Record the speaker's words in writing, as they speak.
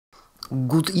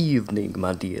Good evening,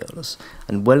 my dears,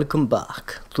 and welcome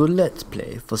back to Let's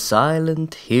Play for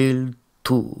Silent Hill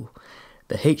 2,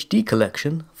 the HD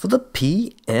collection for the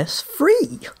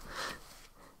PS3.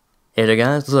 Hey there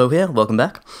guys, Zo here, welcome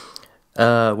back.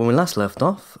 When we last left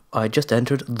off, I just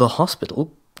entered the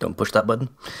hospital. Don't push that button,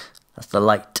 that's the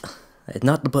light. It's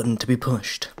not the button to be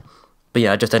pushed. But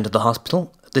yeah, I just entered the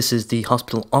hospital. This is the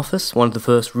hospital office, one of the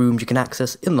first rooms you can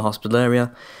access in the hospital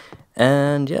area.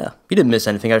 And yeah, you didn't miss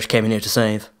anything, I just came in here to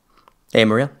save. Hey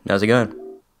Maria, how's it going?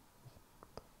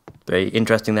 Very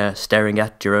interesting there, staring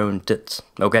at your own tits.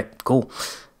 Okay, cool.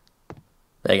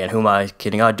 Then again, who am I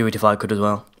kidding? I'd do it if I could as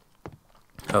well.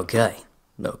 Okay.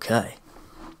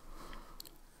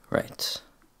 Right.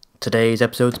 Today's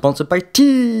episode sponsored by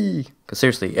tea! Because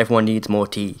seriously, everyone needs more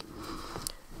tea.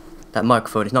 That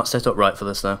microphone is not set up right for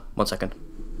this though. 1 second.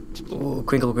 Ooh,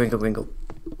 crinkle, crinkle, crinkle.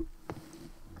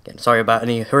 Again, sorry about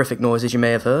any horrific noises you may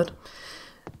have heard,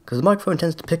 because the microphone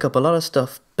tends to pick up a lot of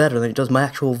stuff better than it does my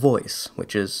actual voice,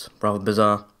 which is rather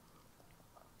bizarre.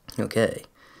 Okay,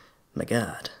 my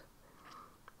god.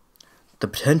 The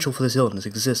potential for this illness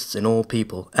exists in all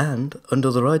people, and, under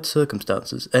the right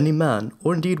circumstances, any man,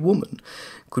 or indeed woman,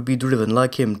 could be driven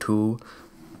like him to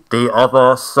the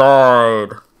other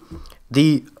side.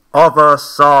 The other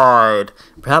side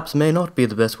perhaps may not be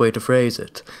the best way to phrase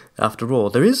it. After all,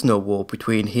 there is no war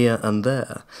between here and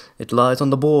there. It lies on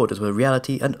the borders where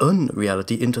reality and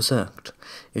unreality intersect.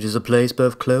 It is a place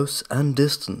both close and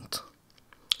distant.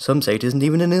 Some say it isn't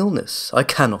even an illness. I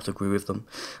cannot agree with them.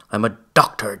 I'm a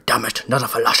doctor, damn it, not a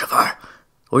philosopher,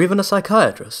 or even a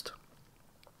psychiatrist.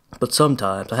 But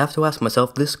sometimes I have to ask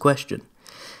myself this question.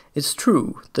 It's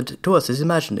true that to us his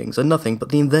imaginings are nothing but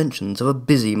the inventions of a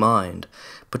busy mind,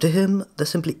 but to him there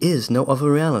simply is no other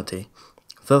reality.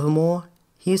 Furthermore,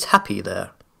 he is happy there.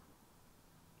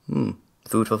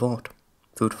 Food for thought.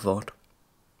 Food for thought.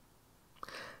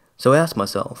 So I ask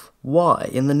myself, why,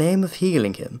 in the name of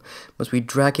healing him, must we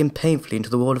drag him painfully into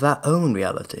the world of our own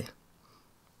reality?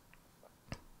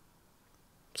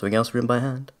 Something else written by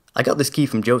hand? I got this key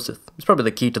from Joseph. It's probably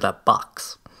the key to that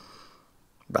box.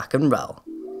 Rock and roll.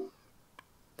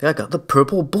 I got the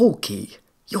purple ball key.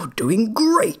 You're doing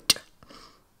great.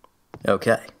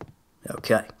 Okay.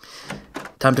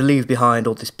 Time to leave behind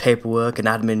all this paperwork and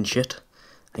admin shit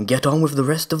and get on with the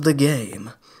rest of the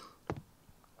game.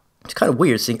 It's kind of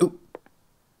weird seeing... Ooh.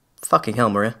 Fucking hell,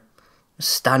 Maria.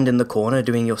 Stand in the corner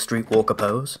doing your streetwalker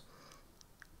pose.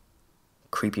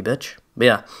 Creepy bitch. But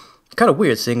yeah, it's kind of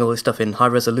weird seeing all this stuff in high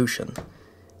resolution.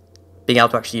 Being able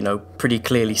to actually, pretty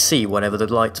clearly see whatever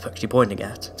the light's actually pointing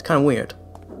at. It's kind of weird.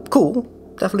 Cool.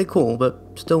 Definitely cool, but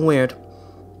still weird.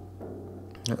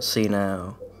 Let's see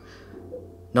now.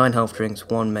 9 health drinks,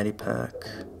 1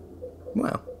 medipack.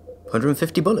 Wow.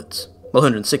 150 bullets. Well,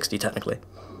 160 technically.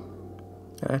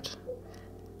 Alright.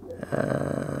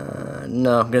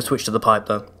 No, I'm going to switch to the pipe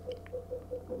though.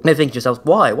 You may think to yourself,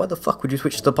 why? Why the fuck would you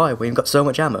switch to the pipe when you've got so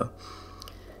much ammo?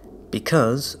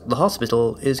 Because the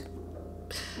hospital is...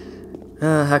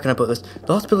 how can I put this?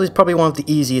 The hospital is probably one of the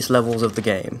easiest levels of the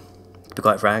game. To be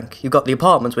quite frank. You've got the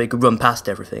apartments where you could run past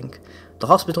everything. The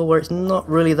hospital where it's not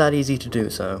really that easy to do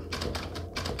so.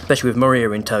 Especially with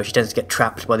Maria in tow, she tends to get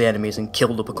trapped by the enemies and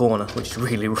killed up a corner, which is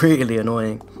really, really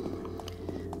annoying.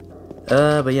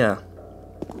 But yeah.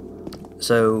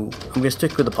 So, I'm going to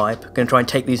stick with the pipe. I'm going to try and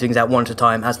take these things out one at a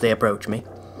time as they approach me.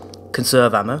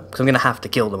 Conserve ammo, because I'm going to have to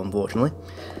kill them, unfortunately.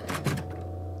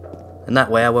 And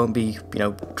that way I won't be,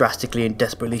 drastically and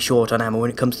desperately short on ammo when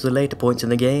it comes to the later points in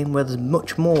the game, where there's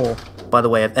much more by the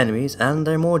way of enemies, and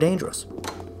they're more dangerous.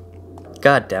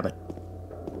 God damn it.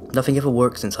 Nothing ever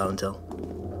works in Silent Hill.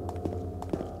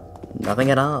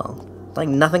 Nothing at all. Like,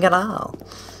 nothing at all.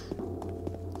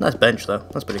 Nice bench, though.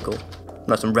 That's pretty cool.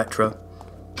 Nice and retro.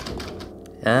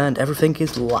 And everything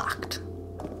is locked.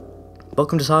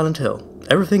 Welcome to Silent Hill.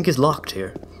 Everything is locked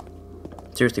here.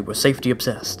 Seriously, we're safety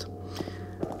obsessed.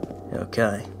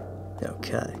 Okay.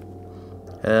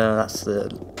 That's the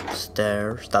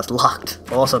stairs. That's locked.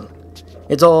 Awesome.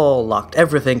 It's all locked.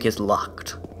 Everything is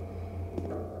locked.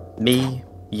 Me,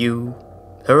 you,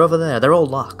 her over there, they're all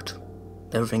locked.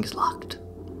 Everything is locked.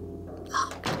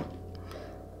 Locked.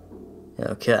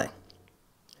 Okay.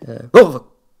 Oh!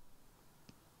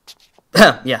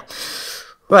 Yeah.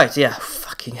 Right, yeah.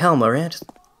 Fucking hell, Maria.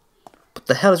 What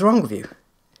the hell is wrong with you?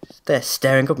 They're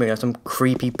staring up at me like some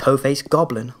creepy po-faced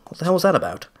goblin. What the hell was that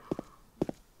about?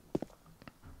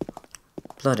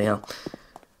 Bloody hell.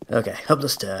 Okay, up the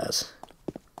stairs.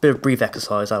 Bit of brief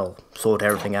exercise, that'll sort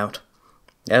everything out.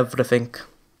 Everything.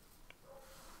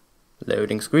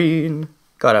 Loading screen.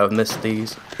 God, I've missed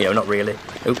these. Not really.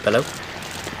 Oh, hello.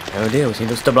 Oh dear, we seem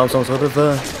to stumble on some sort of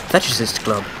fetishist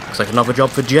club. Looks like another job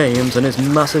for James and his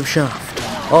massive shaft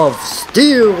of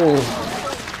steel.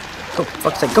 Oh,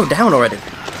 fuck's sake, go down already.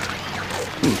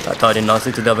 That tied in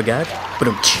nicely to the other gag.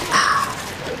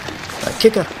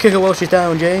 Kick her while she's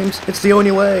down, James. It's the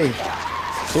only way.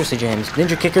 Seriously, James,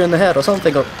 ninja kick her in the head or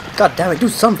something. Or, God damn it, do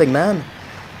something, man.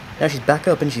 Now she's back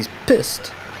up and she's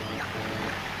pissed.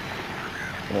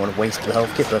 I don't want to waste the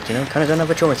health kit, but you know, kind of don't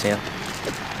have a choice here.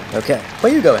 Okay,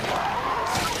 where are you going?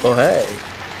 Oh hey.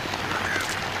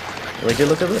 Would you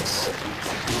look at this?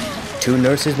 2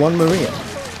 nurses, 1 Maria.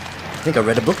 I think I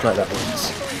read a book like that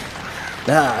once.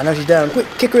 Now she's down. Quick,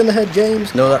 kick her in the head,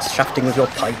 James. No, that's shafting with your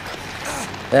pipe.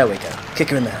 There we go. Kick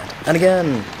her in the head. And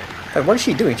again. Hey, what is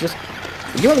she doing?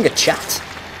 Are you having a chat?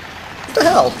 What the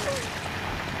hell?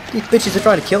 These bitches are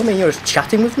trying to kill me and you're just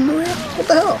chatting with them, Maria? What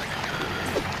the hell?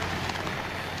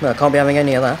 No, I can't be having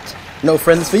any of that. No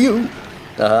friends for you.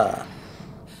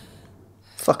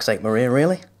 Fuck's sake, Maria,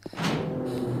 really?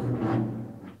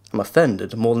 I'm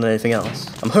offended more than anything else.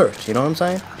 I'm hurt, you know what I'm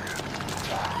saying?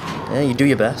 Yeah, you do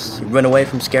your best. You run away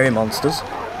from scary monsters.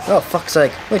 Oh, fuck's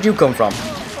sake, where'd you come from?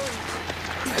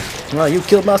 Oh, you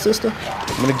killed my sister?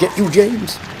 I'm gonna get you,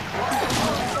 James.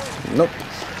 Nope.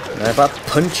 And if I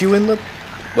punch you in the...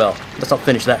 Well, let's not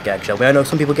finish that gag, shall we? I know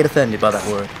some people get offended by that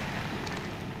word.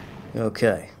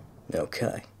 Okay.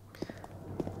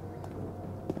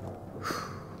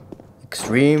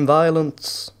 Extreme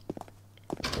violence.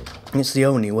 It's the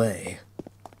only way.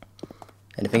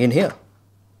 Anything in here?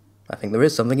 I think there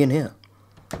is something in here.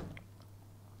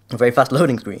 A very fast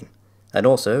loading screen. And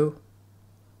also...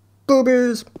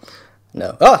 boobies!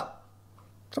 No. Ah!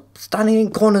 Stop standing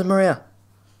in corners, Maria.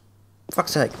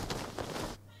 Fuck's sake.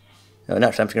 Oh,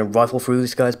 naturally, I'm just going to rifle through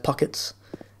this guy's pockets.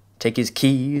 Take his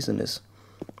keys and his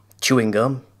chewing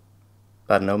gum.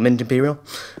 I don't know, Mint Imperial.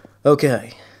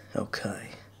 Okay.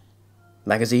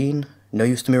 Magazine? No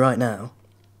use to me right now.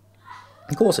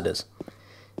 Of course it is.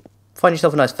 Find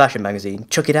yourself a nice fashion magazine,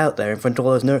 chuck it out there in front of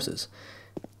all those nurses.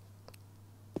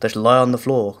 They should lie on the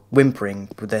floor, whimpering,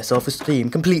 with their self-esteem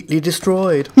completely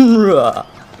destroyed.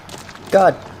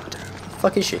 God,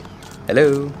 fuck is she?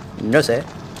 Hello? Nurse?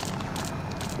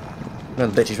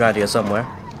 Another bitch is around here somewhere.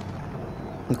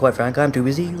 And quite frank, I'm too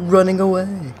busy running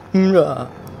away.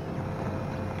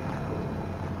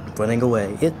 Running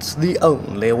away, it's the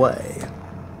only way.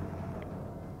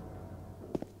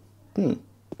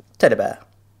 Teddy bear.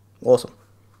 Awesome.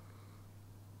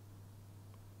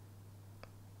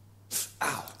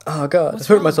 Ow. Oh god, I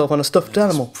hurt myself on a stuffed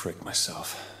animal. Prick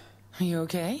myself. Are you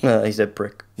okay? He said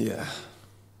prick. Yeah.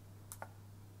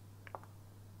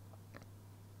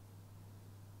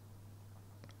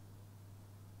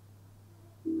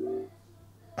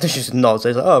 She just nods,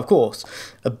 says, oh, of course.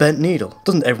 A bent needle.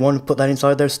 Doesn't everyone put that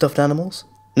inside their stuffed animals?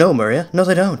 No, Maria. No,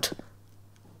 they don't.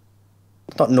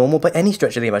 It's not normal by any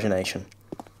stretch of the imagination.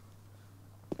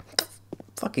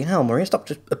 Fucking hell, Maria. Stop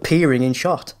just appearing in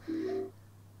shot.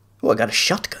 Oh, I got a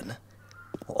shotgun.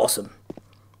 Awesome.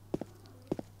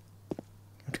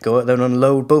 Have to go out there and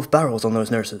unload both barrels on those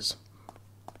nurses.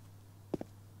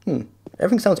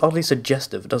 Everything sounds oddly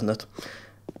suggestive, doesn't it?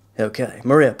 Okay.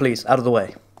 Maria, please, out of the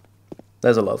way.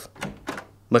 There's a love.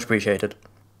 Much appreciated.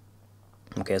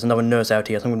 Okay, there's another nurse out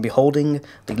here, so I'm going to be holding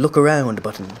the look around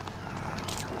button.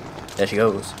 There she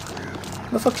goes.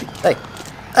 Where the fuck she... Hey!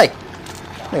 Hey!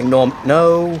 Ignore me.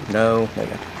 No. There you go.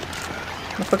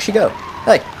 Where the fuck she go?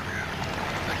 Hey!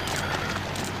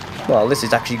 Well, this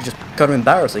is actually just kind of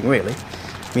embarrassing, really.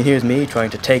 I mean, here's me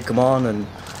trying to take them on and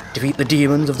defeat the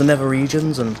demons of the nether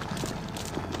regions, and...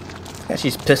 Yeah,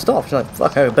 she's pissed off. She's like,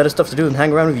 fuck, I have better stuff to do than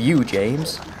hang around with you,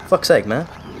 James. Fuck's sake, man.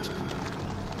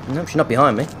 No, she's not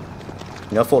behind me.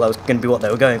 You know, I thought that was going to be what they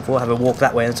were going for, have her walk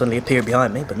that way and suddenly appear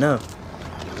behind me, but no.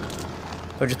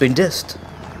 I've just been dissed.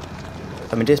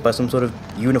 I've been dissed by some sort of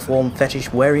uniform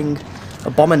fetish-wearing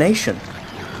abomination.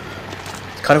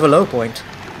 It's kind of a low point,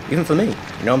 even for me,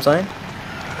 you know what I'm saying?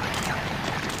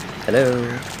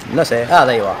 Hello? No, say. Ah,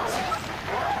 there you are.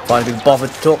 Finally be bothered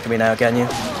to talk to me now, can you?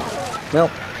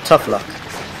 Well, tough luck.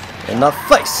 In the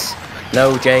face!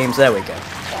 No, James, there we go.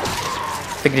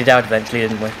 Figured it out eventually,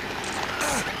 didn't we?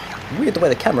 Weird the way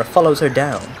the camera follows her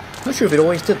down. Not sure if it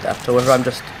always did that, or whether I'm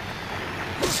just...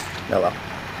 Oh well.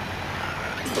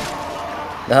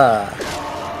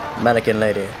 Ah. Mannequin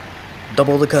lady.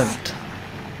 Double the cunt.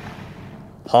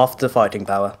 Half the fighting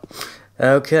power.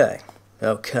 Okay.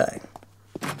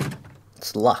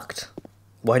 It's locked.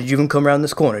 Why did you even come around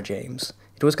this corner, James?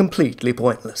 It was completely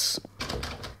pointless.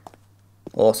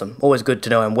 Awesome. Always good to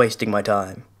know I'm wasting my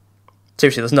time.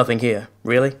 Seriously, there's nothing here.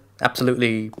 Really?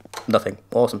 Absolutely nothing.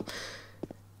 Awesome.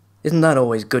 Isn't that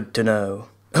always good to know?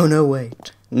 Oh no,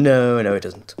 wait. No, no it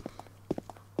isn't.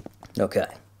 Okay.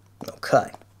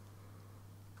 Okay.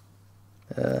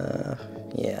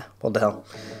 Yeah, what the hell.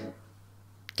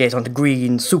 Get onto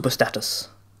green super status.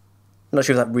 I'm not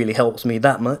sure if that really helps me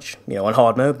that much, you know, on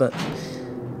hard mode, but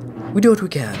we do what we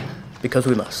can, because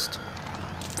we must.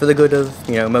 For the good of,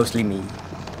 you know, mostly me.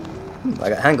 I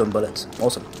got handgun bullets.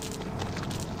 Awesome.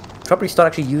 Probably start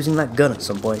actually using that gun at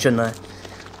some point, shouldn't I? I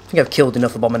think I've killed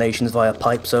enough abominations via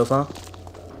pipe so far.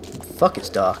 Fuck, it's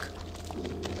dark.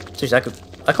 Seriously,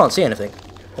 I can't see anything.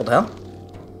 What the hell?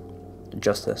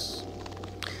 Adjust this.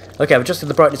 Okay, I've adjusted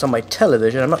the brightness on my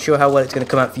television. I'm not sure how well it's going to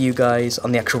come out for you guys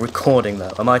on the actual recording,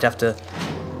 though. I might have to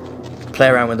play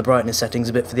around with the brightness settings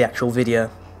a bit for the actual video.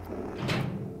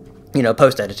 You know,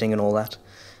 post-editing and all that.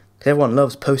 Because everyone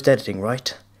loves post-editing,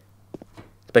 right?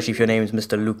 Especially if your name's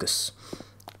Mr. Lucas.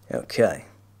 Okay.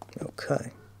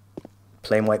 Okay.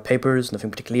 Plain white papers, nothing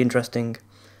particularly interesting.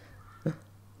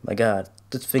 My god,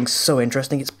 this thing's so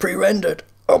interesting, it's pre-rendered!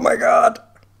 Oh my god!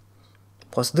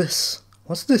 What's this?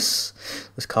 What's this?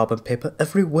 There's carbon paper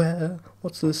everywhere.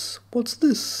 What's this? What's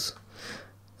this?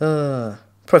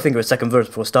 Probably think of a second verse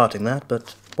before starting that,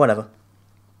 but whatever.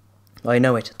 I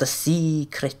know it. The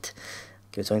secret.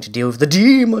 Give something to deal with the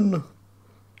demon.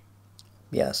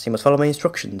 Yes, you must follow my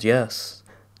instructions, yes.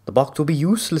 The box will be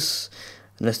useless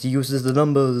unless he uses the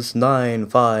numbers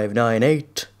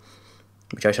 9598,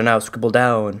 which I shall now scribble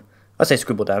down. I say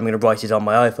scribble down, I'm going to write it on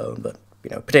my iPhone, but,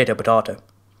 you know, potato, potato.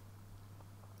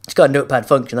 It's got a notepad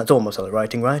function, that's almost like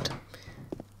writing, right?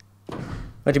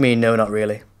 What do you mean, no, not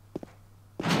really?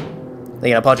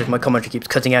 Then apologies, my commentary keeps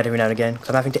cutting out every now and again, because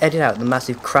I'm having to edit out the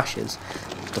massive crashes.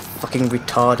 The fucking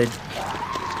retarded...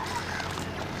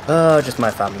 just my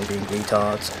family being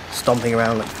retards, stomping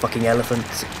around like fucking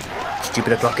elephants.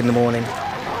 Stupid o'clock in the morning.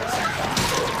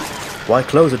 Why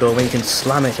close a door when you can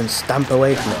slam it and stamp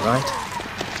away from it, right?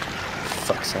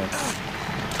 Fuck's sake.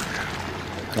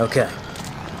 Okay.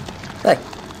 Hey,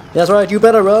 that's right, you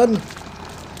better run!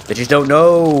 Bitches don't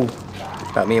know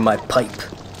about me and my pipe.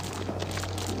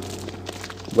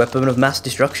 Weapon of mass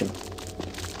destruction.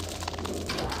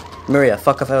 Maria,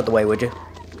 fuck off out of the way, would you?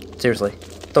 Seriously.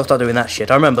 Don't start doing that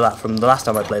shit. I remember that from the last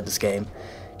time I played this game.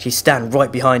 She'd stand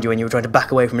right behind you when you were trying to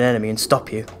back away from an enemy and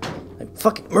stop you. Like,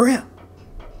 fuck it, Maria!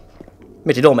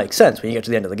 Which it all makes sense when you get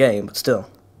to the end of the game, but still.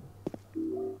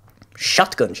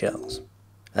 Shotgun shells.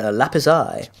 And a lapis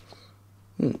eye.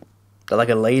 They're like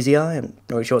a lazy eye? I'm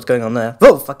not really sure what's going on there.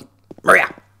 Oh, fuck it!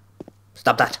 Maria!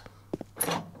 Stop that!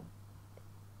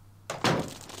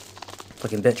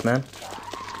 Fucking bitch, man.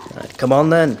 Right, come on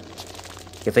then.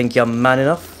 You think you're man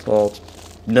enough? Or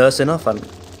nurse enough? And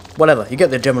whatever, you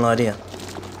get the general idea.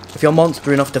 If you're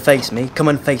monster enough to face me, come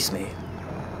and face me.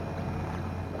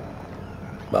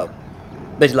 Well,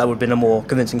 basically that would have been a more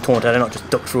convincing taunt had I not just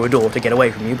ducked through a door to get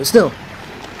away from you, but still,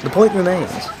 the point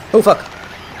remains. Oh fuck!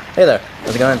 Hey there,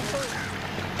 how's it going?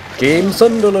 James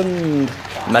Sunderland!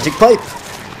 Magic pipe!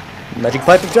 Magic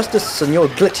pipe of justice, and you're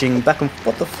glitching back and...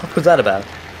 What the fuck was that about?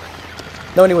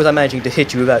 Not only was I managing to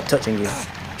hit you without touching you,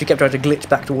 she kept trying to glitch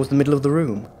back towards the middle of the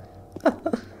room.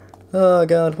 Oh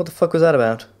god, what the fuck was that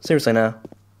about? Seriously now.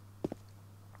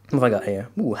 What have I got here?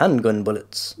 Ooh, handgun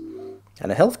bullets.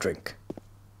 And a health drink.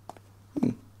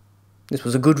 This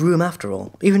was a good room after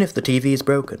all, even if the TV is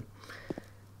broken.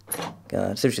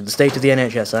 God, seriously, the state of the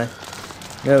NHS, eh?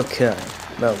 Okay,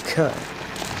 okay.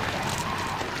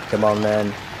 Come on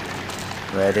then.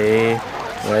 Ready,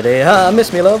 ready,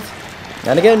 miss me, love.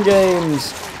 And again,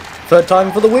 James. Third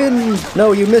time for the win.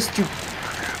 No, you missed, you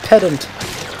pedant.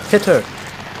 Hit her.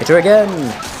 Hit her again.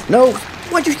 No,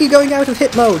 why'd you keep going out of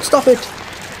hit mode? Stop it.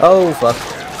 Oh, fuck.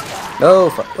 Oh,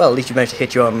 fuck. Well, at least you managed to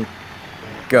hit your own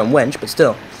wench, but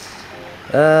still.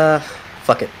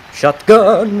 Fuck it.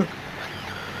 Shotgun.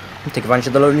 Take advantage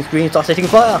of the loading screen and start setting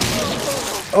fire.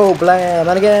 Oh, blam.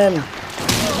 And again.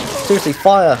 Seriously,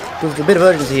 fire. With a bit of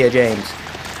urgency here, James.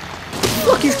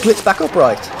 Fuck, you glitch back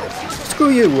upright. Screw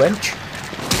you, wench.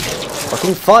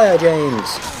 Fucking fire,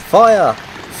 James. Fire.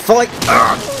 Fight.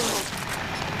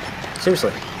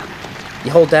 Seriously. You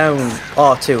hold down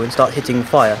R2 and start hitting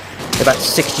fire. About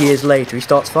 6 years later, he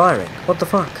starts firing. What the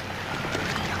fuck?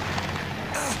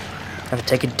 I have to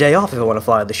take a day off if I want to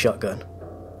fire the shotgun.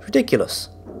 It's ridiculous.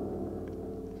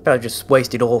 But I've just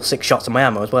wasted all 6 shots of my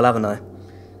ammo as well, haven't I?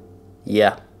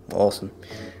 Yeah, awesome.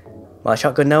 My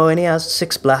shotgun now only has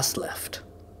 6 blasts left.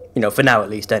 You know, for now at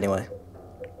least, anyway.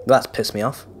 That's pissed me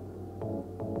off.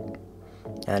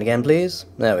 And again, please.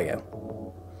 There we go.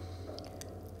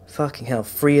 Fucking hell,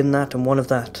 3 in that and 1 of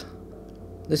that.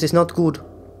 This is not good.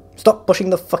 Stop pushing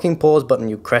the fucking pause button,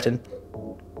 you cretin.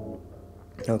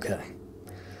 Okay.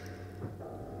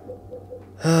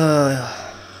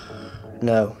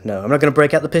 No, I'm not gonna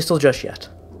break out the pistol just yet.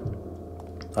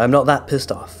 I'm not that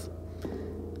pissed off.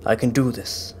 I can do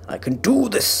this. I can do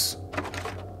this!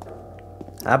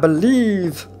 I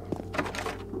believe!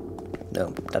 No,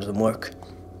 that doesn't work.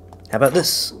 How about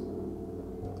this?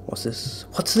 What's this?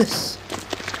 What's this?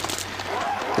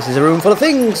 This is a room full of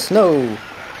things! No!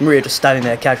 Maria just standing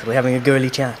there casually having a girly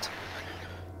chat.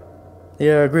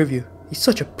 Yeah, I agree with you. He's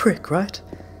such a prick, right?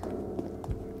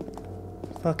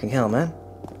 Fucking hell, man.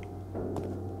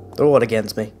 They're all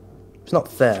against me. It's not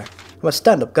fair. I'm a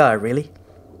stand-up guy, really.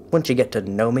 Once you get to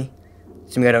know me,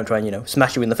 assuming I don't try and, you know,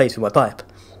 smash you in the face with my pipe.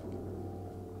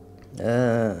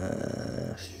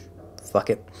 Fuck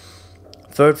it.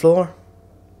 3rd floor?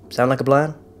 Sound like a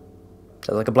plan?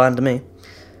 Sounds like a plan to me.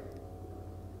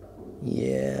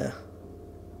 Yeah.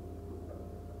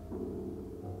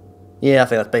 Yeah, I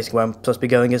think that's basically where I'm supposed to be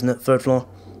going, isn't it? 3rd floor?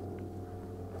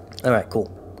 Alright, cool.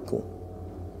 Cool.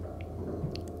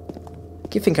 I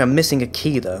keep thinking I'm missing a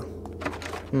key, though.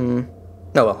 Oh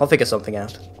well, I'll figure something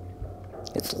out.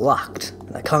 It's locked,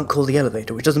 and I can't call the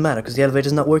elevator, which doesn't matter because the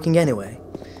elevator's not working anyway.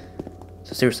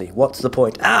 So seriously, what's the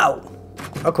point? Ow!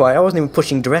 Okay, I wasn't even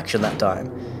pushing direction that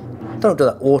time. Don't do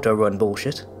that auto-run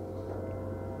bullshit.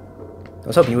 I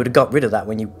was hoping you would have got rid of that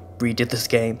when you redid this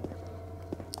game.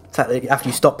 In fact, after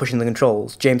you stop pushing the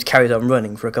controls, James carries on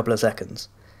running for a couple of seconds.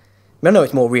 I know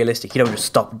it's more realistic, you don't just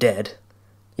stop dead.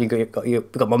 You've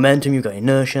got momentum, you've got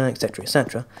inertia, etc,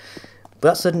 etc. But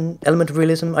that's an element of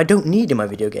realism I don't need in my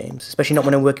video games, especially not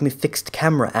when I'm working with fixed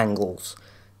camera angles.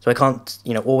 So I can't,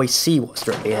 you know, always see what's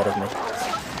directly ahead of me.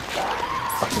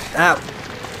 Fucking, ow!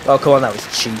 Oh, come on, that was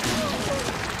cheap.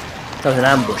 That was an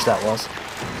ambush, that was.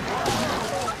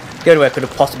 The only way I could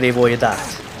have possibly avoided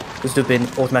that was to have been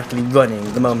automatically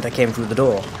running the moment I came through the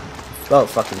door. Oh,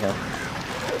 fucking hell.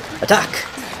 Attack!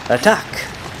 Attack!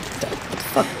 What the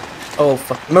fuck? Oh,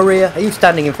 fuck. Maria, are you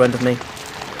standing in front of me?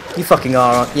 You fucking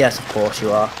are, aren't you? Yes, of course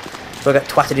you are. So I got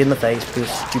twatted in the face because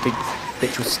a stupid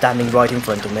bitch was standing right in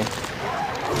front of me.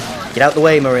 Get out the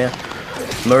way, Maria.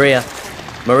 Maria.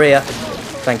 Maria.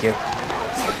 Thank you.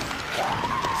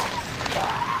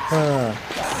 Ah,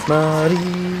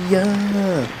 Maria.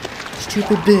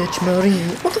 Stupid bitch, Maria.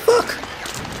 What the fuck?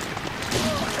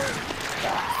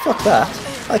 Fuck that.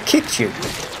 I kicked you.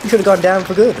 You should have gone down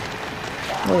for good.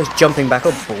 All this jumping back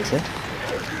up bullshit.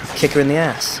 Kick her in the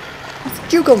ass. Where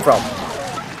did you come from?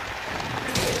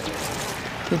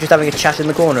 You're just having a chat in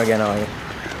the corner again, are you?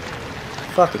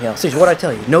 Fucking hell. Seriously, what'd I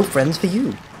tell you? No friends for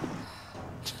you.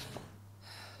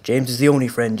 James is the only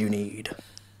friend you need.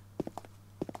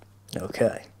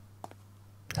 Okay.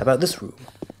 How about this room?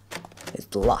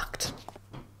 It's locked.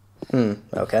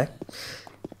 Okay.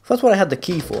 That's what I had the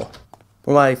key for.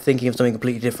 Or am I thinking of something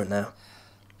completely different now?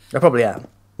 I probably am.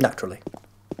 Naturally.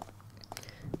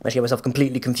 I should get myself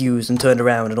completely confused and turned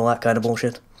around and all that kind of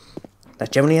bullshit. That's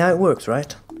generally how it works,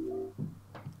 right?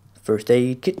 First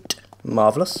aid kit.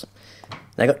 Marvellous.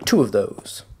 And I got 2 of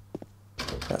those.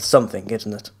 That's something,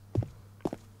 isn't it?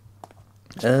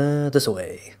 This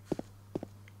way.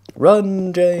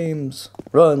 Run, James!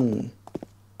 Run!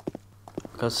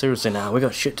 Because seriously now, we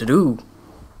got shit to do.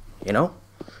 You know?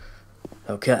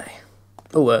 Okay.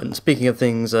 Oh, and speaking of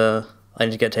things I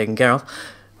need to get taken care of,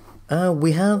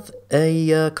 we have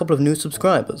a couple of new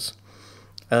subscribers.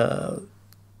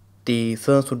 The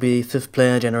first would be 5th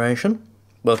Player Generation.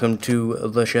 Welcome to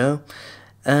the show.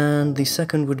 And the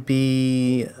second would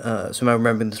be, so am I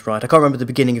remembering this right? I can't remember the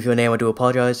beginning of your name, I do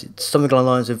apologise. It's something along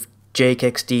the lines of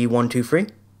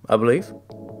JakeXD123, I believe.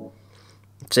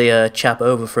 It's a chap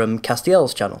over from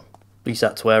Castiel's channel. At least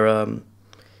that's where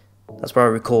I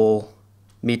recall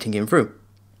meeting him through.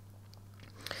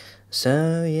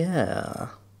 So, yeah.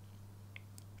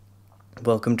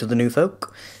 Welcome to the new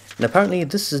folk. And apparently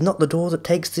this is not the door that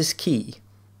takes this key.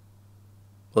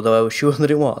 Although I was sure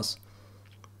that it was.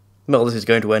 Well, this is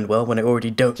going to end well when I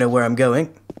already don't know where I'm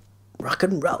going. Rock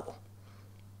and roll.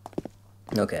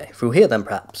 Okay, through here then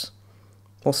perhaps.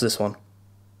 What's this one?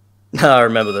 I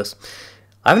remember this.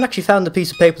 I haven't actually found the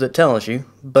piece of paper that tells you,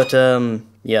 but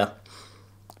yeah.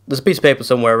 There's a piece of paper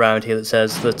somewhere around here that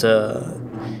says that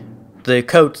the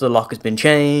code to the lock has been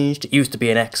changed. It used to be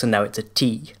an X and now it's a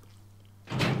T.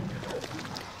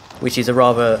 Which is a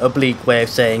rather oblique way of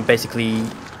saying basically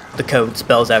the code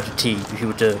spells out a T if you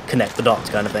were to connect the dots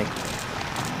kind of thing.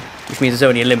 Which means there's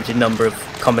only a limited number of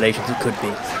combinations it could be.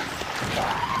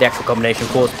 The actual combination,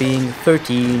 of course, being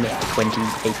 13,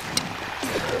 28.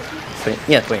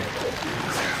 28.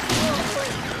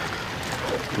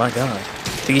 My god.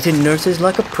 Beating nurses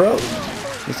like a pro.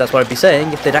 At least that's what I'd be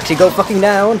saying if they'd actually go fucking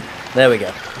down. There we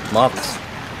go. Marvellous.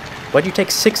 Why'd you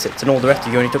take 6 hits and all the rest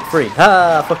of you only took 3?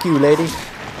 Ah, fuck you, lady.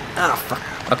 Ah, fuck.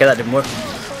 Okay, that didn't work.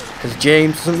 Because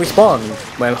James doesn't respond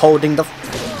when I'm holding the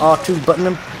R2 button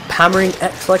and hammering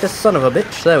X like a son of a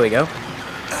bitch. There we go.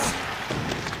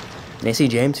 And you see,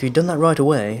 James, if you'd done that right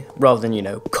away, rather than, you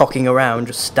know, cocking around,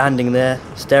 just standing there,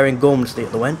 staring gormlessly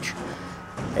at the wench,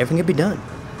 everything would be done.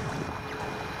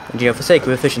 And, you know, for sake of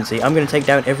efficiency, I'm going to take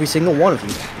down every single one of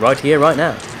you, right here, right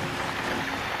now.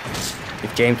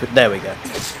 If James, there we go.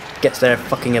 Gets there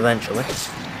fucking eventually.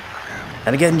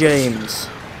 And again, James.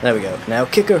 There we go. Now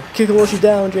kick her while she's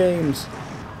down, James.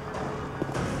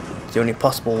 It's the only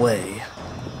possible way.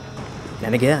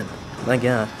 And again. My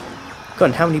god.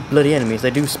 God, how many bloody enemies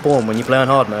they do spawn when you play on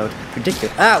hard mode.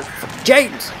 Ridiculous. Ow!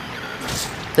 James!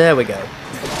 There we go.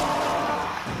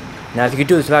 Now if you could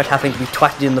do this without having to be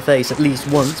twatted in the face at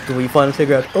least once before you finally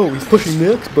figure out, oh, he's pushing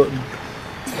the X button.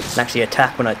 And actually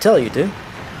attack when I tell you to.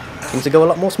 Things would go a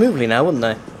lot more smoothly now, wouldn't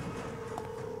they?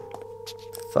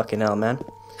 Fucking hell, man.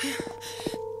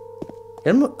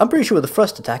 I'm pretty sure the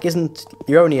thrust attack isn't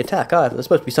your only attack either. There's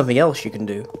supposed to be something else you can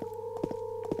do.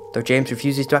 Though James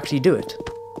refuses to actually do it.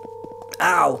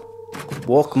 Ow!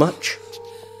 Walk much?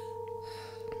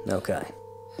 Okay.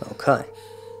 Okay.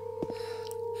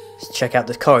 Let's check out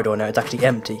this corridor now. It's actually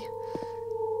empty.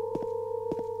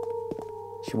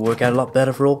 Should work out a lot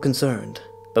better for all concerned.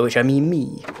 By which I mean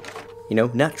me. You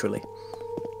know, naturally.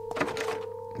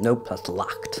 Nope, that's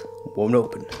locked. Won't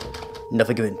open.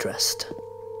 Nothing of interest.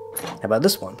 How about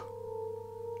this one?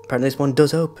 Apparently this one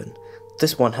does open.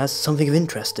 This one has something of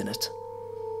interest in it.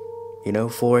 You know,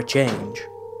 for a change.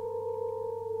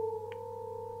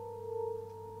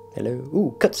 Hello?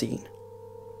 Ooh, cutscene.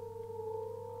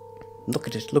 Look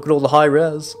at it. Look at all the high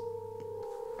res.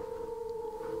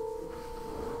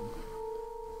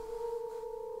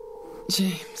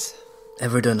 James.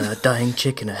 Ever done a dying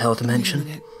chick in a hell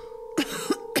dimension?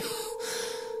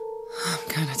 I'm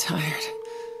kinda tired.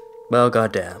 Well,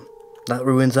 goddamn. That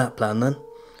ruins that plan, then.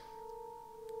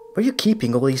 Where are you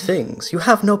keeping all these things? You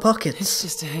have no pockets. It's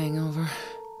just a hangover.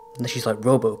 And then she's like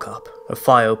RoboCop. Her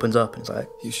fire opens up and it's like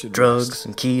drugs rest.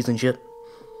 and keys and shit.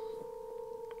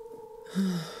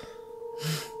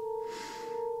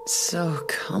 So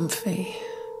comfy.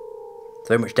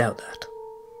 Very much doubt that.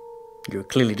 You're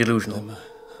clearly delusional. I'm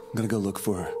gonna go look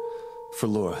for her. For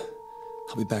Laura.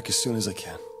 I'll be back as soon as I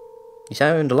can. You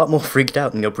sound a lot more freaked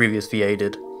out than your previous VA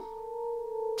did.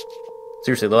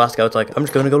 Seriously, the last guy was like, I'm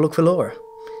just gonna go look for Laura.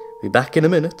 Be back in a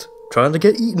minute. Trying to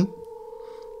get eaten.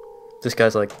 This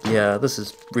guy's like, yeah, this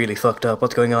is really fucked up.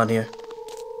 What's going on here?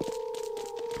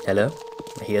 Hello?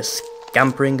 I hear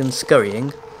scampering and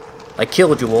scurrying. I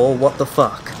killed you all, what the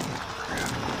fuck?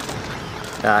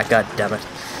 Ah, god damn it.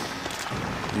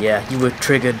 Yeah, you were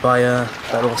triggered by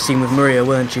that little scene with Maria,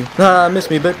 weren't you? Ah, miss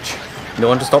me, bitch. No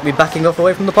one to stop me backing off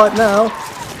away from the pipe now.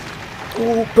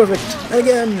 Oh, perfect.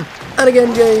 And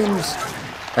again, James.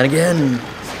 And again.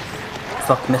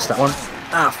 Fuck, missed that one.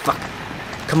 Ah, fuck.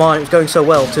 Come on, it was going so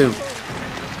well, too.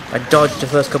 I dodged the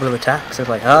first couple of attacks. I was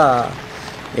like,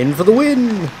 in for the win.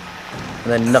 And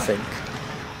then nothing.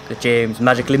 Because James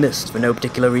magically missed for no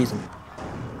particular reason.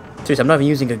 Seriously, I'm not even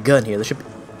using a gun here. There should be...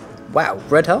 Wow,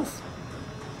 red health?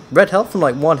 Red health from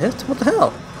like one hit? What the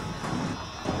hell?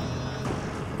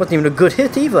 Wasn't even a good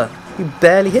hit either. You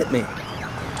barely hit me.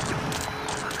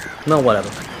 No, whatever.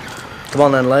 Come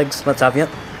on then, legs. Let's have you.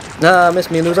 Ah, miss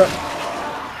me, loser.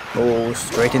 Oh,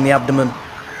 straight in the abdomen.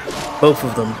 Both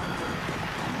of them.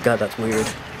 God, that's weird.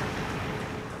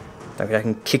 I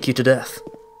can kick you to death.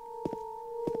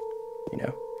 You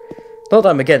know. Not that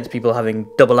I'm against people having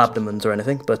double abdomens or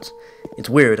anything, but it's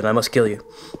weird and I must kill you.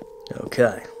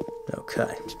 Okay.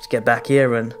 Okay. Let's get back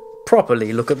here and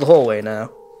properly look at the hallway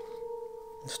now.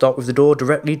 Start with the door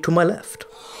directly to my left.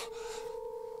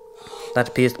 That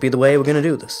appears to be the way we're going to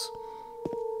do this.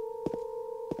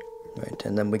 Right,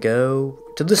 and then we go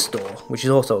to this door, which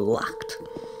is also locked.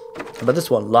 How about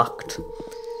this one? Locked.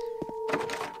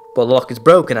 Well, the lock is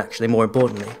broken, actually, more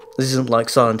importantly. This isn't like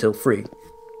Silent Hill 3.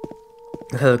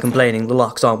 With her complaining the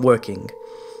locks aren't working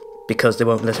because they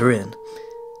won't let her in.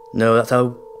 No, that's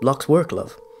how locks work,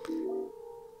 love.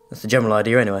 That's the general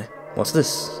idea, anyway. What's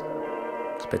this?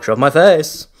 It's a picture of my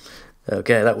face.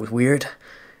 Okay, that was weird.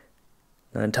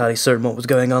 Not entirely certain what was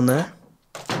going on there.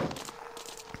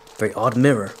 Very odd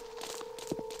mirror.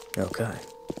 Okay.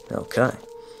 Okay.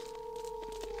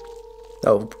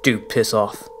 Oh, do piss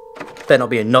off. Better not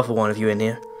be another one of you in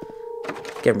here.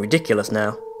 Getting ridiculous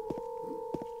now.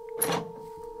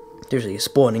 Seriously, you're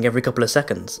spawning every couple of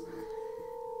seconds.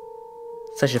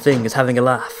 Such a thing as having a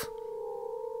laugh.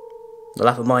 A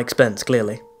laugh at my expense,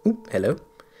 clearly. Ooh, hello.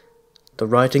 The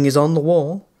writing is on the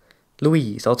wall.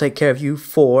 Louise, I'll take care of you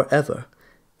forever.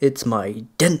 It's my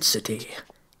density.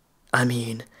 I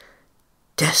mean,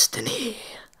 destiny.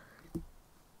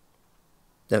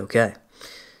 Okay.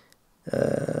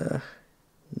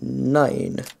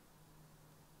 9,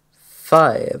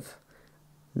 5,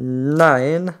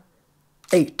 9,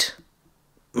 8.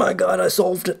 My god, I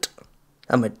solved it.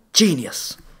 I'm a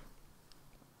genius.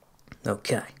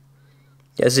 Okay.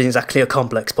 Yeah, this isn't exactly a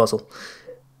complex puzzle.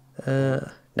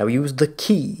 Now use the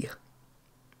key.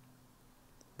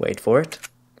 Wait for it.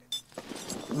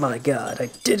 My god,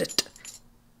 I did it.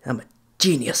 I'm a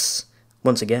genius.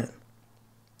 Once again.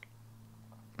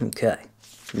 Okay.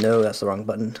 No, that's the wrong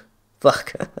button.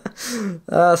 Fuck.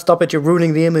 Stop it, you're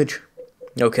ruining the image.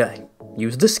 Okay.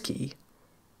 Use this key.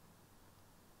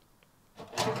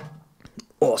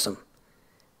 Awesome.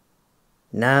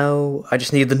 Now, I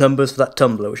just need the numbers for that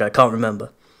tumbler, which I can't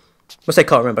remember. I say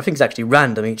can't remember, I think it's actually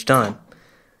random each time.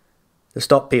 To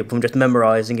stop people from just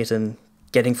memorising it and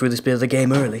getting through this bit of the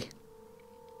game early.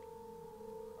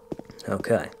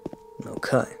 Okay.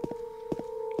 Okay.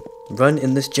 Run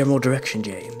in this general direction,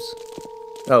 James.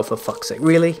 Oh, for fuck's sake.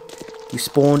 Really? You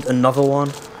spawned another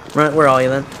one? Right, where are you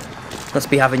then? Must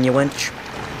be having your wench.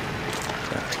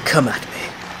 Come at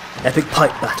me. Epic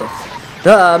pipe battle.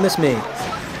 Ah, miss me.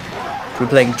 Should be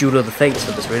playing Duel of the Fates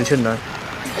for this, really, shouldn't I?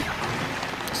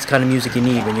 It's the kind of music you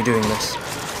need when you're doing this.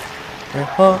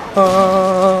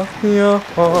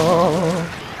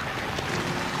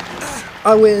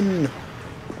 I win!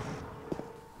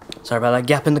 Sorry about that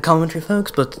gap in the commentary,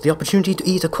 folks, but the opportunity to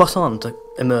eat a croissant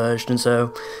emerged, and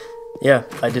so, yeah,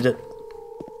 I did it.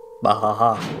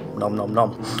 Bahaha. Nom nom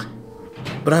nom.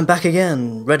 But I'm back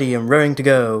again, ready and raring to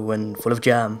go, and full of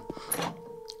jam.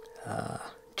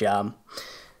 Jam.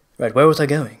 Right, where was I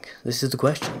going? This is the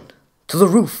question. To the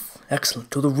roof!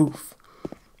 Excellent, to the roof.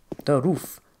 The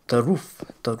roof. The roof.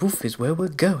 The roof is where we're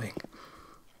going.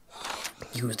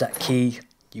 Use that key.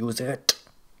 Use it.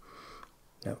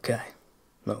 Okay.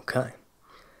 Okay.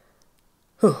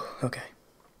 Whew, okay.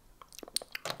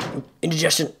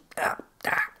 Indigestion.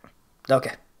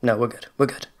 Okay. No, we're good. We're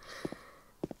good.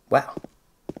 Wow.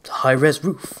 It's a high-res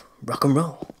roof. Rock and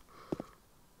roll.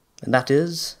 And that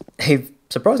is a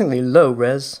surprisingly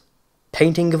low-res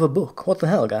painting of a book. What the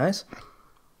hell, guys?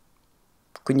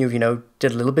 Couldn't you,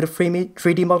 did a little bit of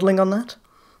 3D modelling on that?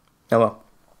 Oh well.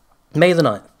 May the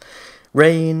 9th.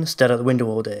 Rain, stared out the window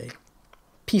all day.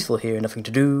 Peaceful here, nothing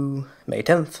to do. May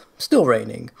 10th. Still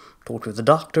raining. Talked with the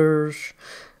doctors.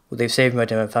 Well, they've saved my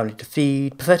time and family to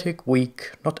feed. Pathetic,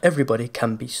 weak. Not everybody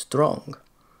can be strong.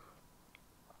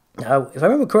 Now, if I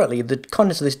remember correctly, the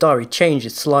contents of this diary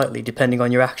changes slightly depending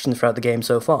on your actions throughout the game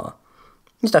so far.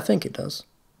 At least I think it does.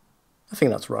 I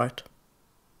think that's right.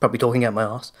 Probably talking out my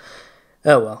arse.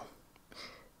 Oh well.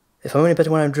 If I'm only better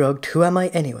when I'm drugged, who am I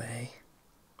anyway?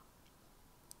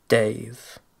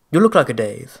 Dave. You look like a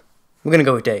Dave. We're gonna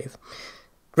go with Dave.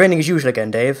 Raining as usual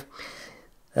again, Dave.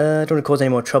 Don't want to cause any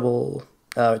more trouble.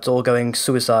 It's all going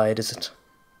suicide, is it?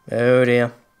 Oh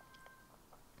dear.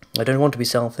 I don't want to be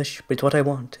selfish, but it's what I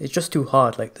want. It's just too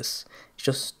hard like this. It's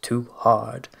just too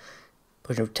hard.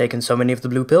 But you've taken so many of the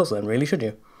blue pills then, really, should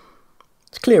you?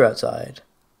 It's clear outside.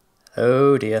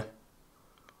 Oh dear.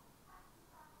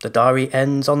 The diary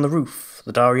ends on the roof.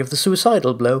 The diary of the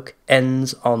suicidal bloke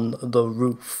ends on the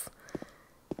roof.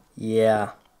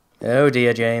 Yeah. Oh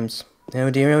dear, James. Oh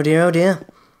dear, oh dear, oh dear.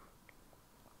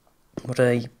 What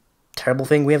a terrible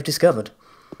thing we have discovered.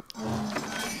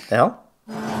 The hell?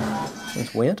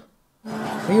 That's weird.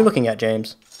 What are you looking at,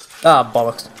 James? Ah,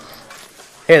 bollocks.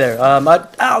 Hey there,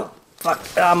 ow!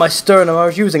 Fuck, my sternum, I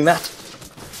was using that.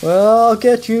 Well, I'll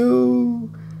get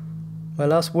you. My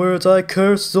last words, I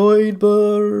curse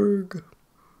Zoidberg.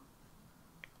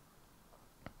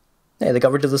 Hey, they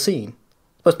got rid of the scene.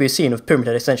 Supposed to be a scene of Pyramid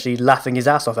Head essentially laughing his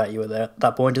ass off at you at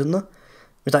that point, isn't there? Or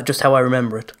is that just how I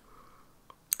remember it?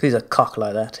 Because he's a cock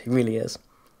like that, he really is.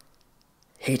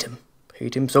 Hate him.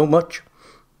 Hate him so much.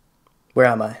 Where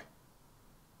am I?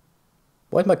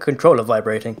 Why is my controller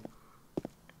vibrating?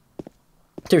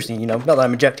 Seriously, not that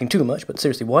I'm ejecting too much, but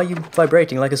seriously, why are you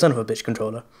vibrating like a son of a bitch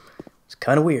controller? It's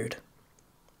kind of weird.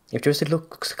 If Joseph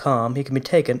looks calm, he can be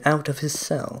taken out of his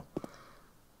cell.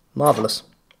 Marvellous.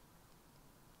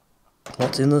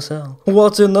 What's in the cell?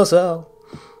 What's in the cell?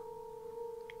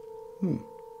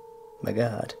 My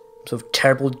god. Some sort of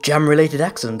terrible jam-related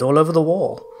accident all over the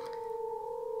wall.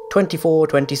 24,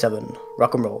 27.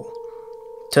 Rock and roll.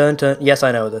 Turn. Yes,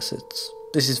 I know this.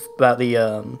 This is about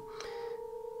the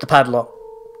padlock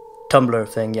tumbler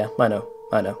thing. Yeah, I know.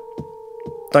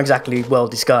 Not exactly well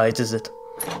disguised, is it?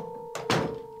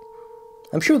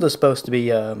 I'm sure there's supposed to be,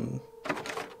 wonder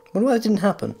why that didn't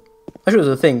happen. I'm sure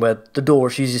there's a thing where the door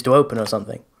refuses to open or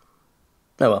something.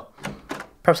 Oh well.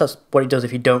 Perhaps that's what he does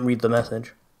if you don't read the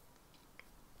message.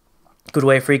 Good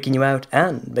way of freaking you out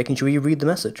and making sure you read the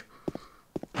message.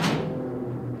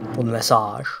 Or the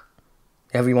message.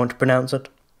 However you want to pronounce it.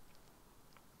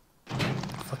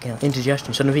 Fucking hell,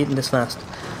 indigestion. Shouldn't have eaten this fast.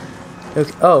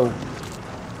 Okay. Oh.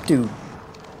 Dude.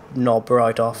 Knob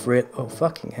right off. Oh,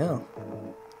 fucking hell.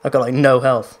 I've got like no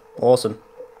health. Awesome.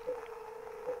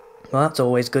 Well, that's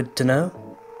always good to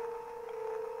know.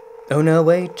 Oh no,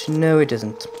 wait. No, it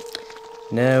isn't.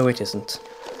 No, it isn't.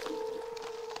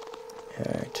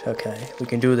 Alright, okay. We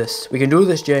can do this. We can do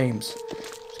this, James.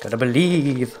 Just gotta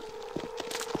believe.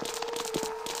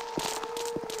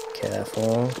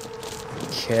 Careful.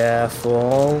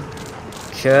 Careful.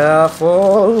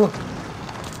 Careful.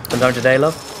 Come down today,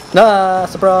 love. Ah,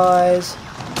 surprise.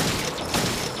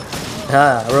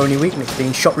 Ah, our only weakness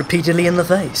being shot repeatedly in the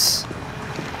face.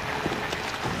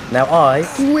 Now I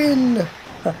win.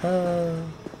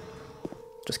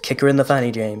 Just kick her in the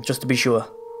fanny, James, just to be sure.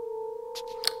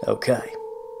 Okay.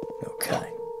 Okay.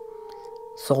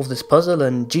 Solve this puzzle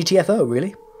and GTFO,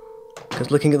 really?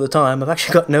 Because looking at the time, I've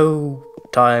actually got no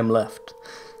time left.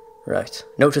 Right.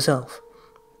 Note to self.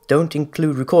 Don't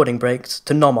include recording breaks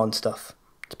to nom on stuff.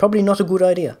 It's probably not a good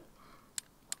idea.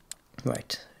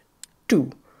 Right.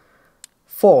 2.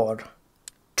 4.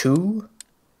 2.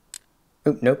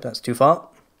 Oh, nope, that's too far.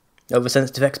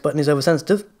 Oversensitive X button is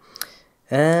oversensitive.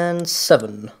 And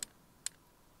 7.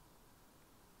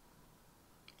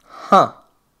 Huh.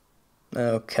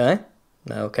 Okay.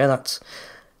 Okay, that's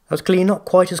clearly not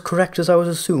quite as correct as I was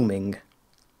assuming.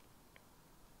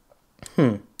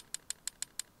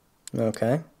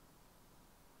 Okay.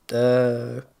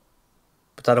 Was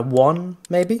that a 1,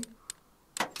 maybe?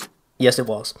 Yes, it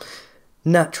was.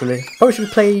 Naturally. Probably should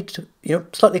have played,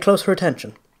 slightly closer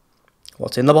attention.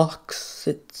 What's in the box?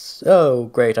 It's... Oh,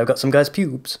 great, I've got some guy's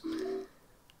pubes.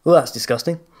 Well, that's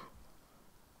disgusting.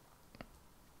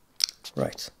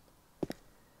 Right.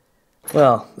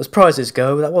 Well, as prizes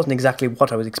go, that wasn't exactly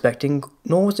what I was expecting,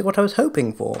 nor was it what I was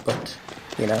hoping for, but,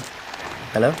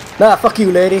 Hello? Nah, fuck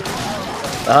you, lady!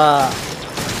 Ah!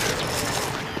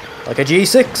 Like a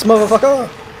G6, motherfucker!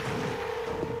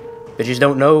 Bitches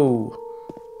don't know.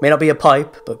 May not be a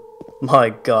pipe, but my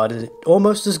god, is it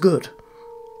almost as good.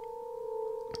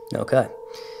 Okay.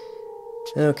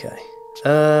 Okay.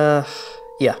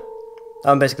 Yeah.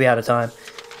 I'm basically out of time.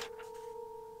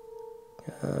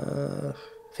 I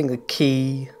think the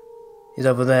key is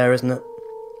over there, isn't it?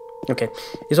 Okay.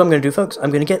 Here's what I'm going to do, folks.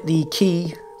 I'm going to get the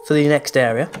key for the next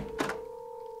area.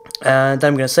 And then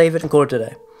I'm going to save it and call it a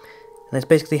day. And that's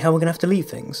basically how we're going to have to leave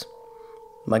things.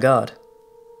 My god.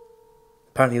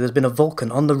 Apparently there's been a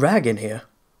Vulcan on the rag in here.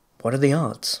 What are the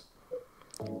odds?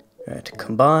 Alright,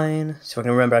 combine. See if I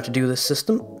can remember how to do this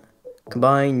system.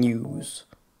 Combine, use.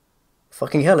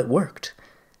 Fucking hell, it worked.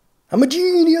 I'm a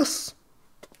genius!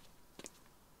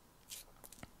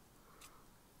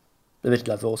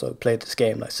 Admittedly, I've also played this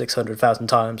game like 600,000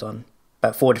 times on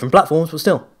about 4 different platforms, but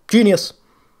still, genius!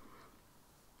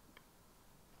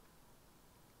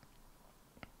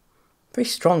 Very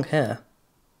strong hair.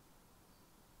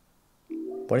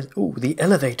 What is... Ooh, the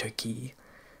elevator key.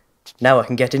 Now I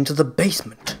can get into the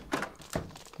basement.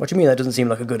 What do you mean that doesn't seem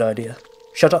like a good idea?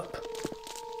 Shut up.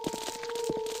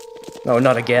 No,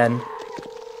 not again.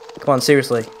 Come on,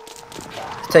 seriously.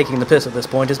 It's taking the piss at this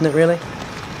point, isn't it, really?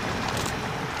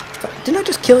 Didn't I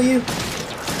just kill you?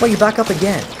 Why you back up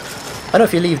again? I know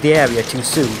if you leave the area too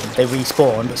soon, they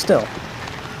respawn, but still.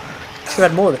 Should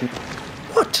have had more than...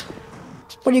 What?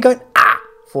 What are you going... Ah!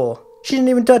 For? She didn't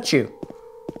even touch you.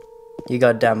 You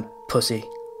goddamn pussy.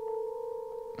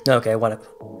 Okay, whatever.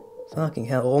 Fucking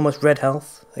hell, almost red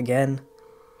health again.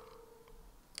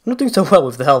 I'm not doing so well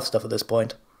with the health stuff at this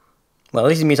point. Well, at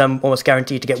least it means I'm almost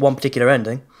guaranteed to get one particular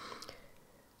ending.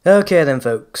 Okay then,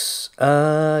 folks.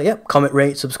 Yep, comment,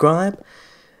 rate, subscribe.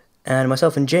 And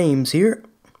myself and James here,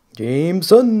 James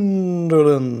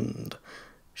Sunderland,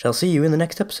 shall see you in the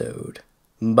next episode.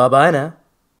 Bye-bye now.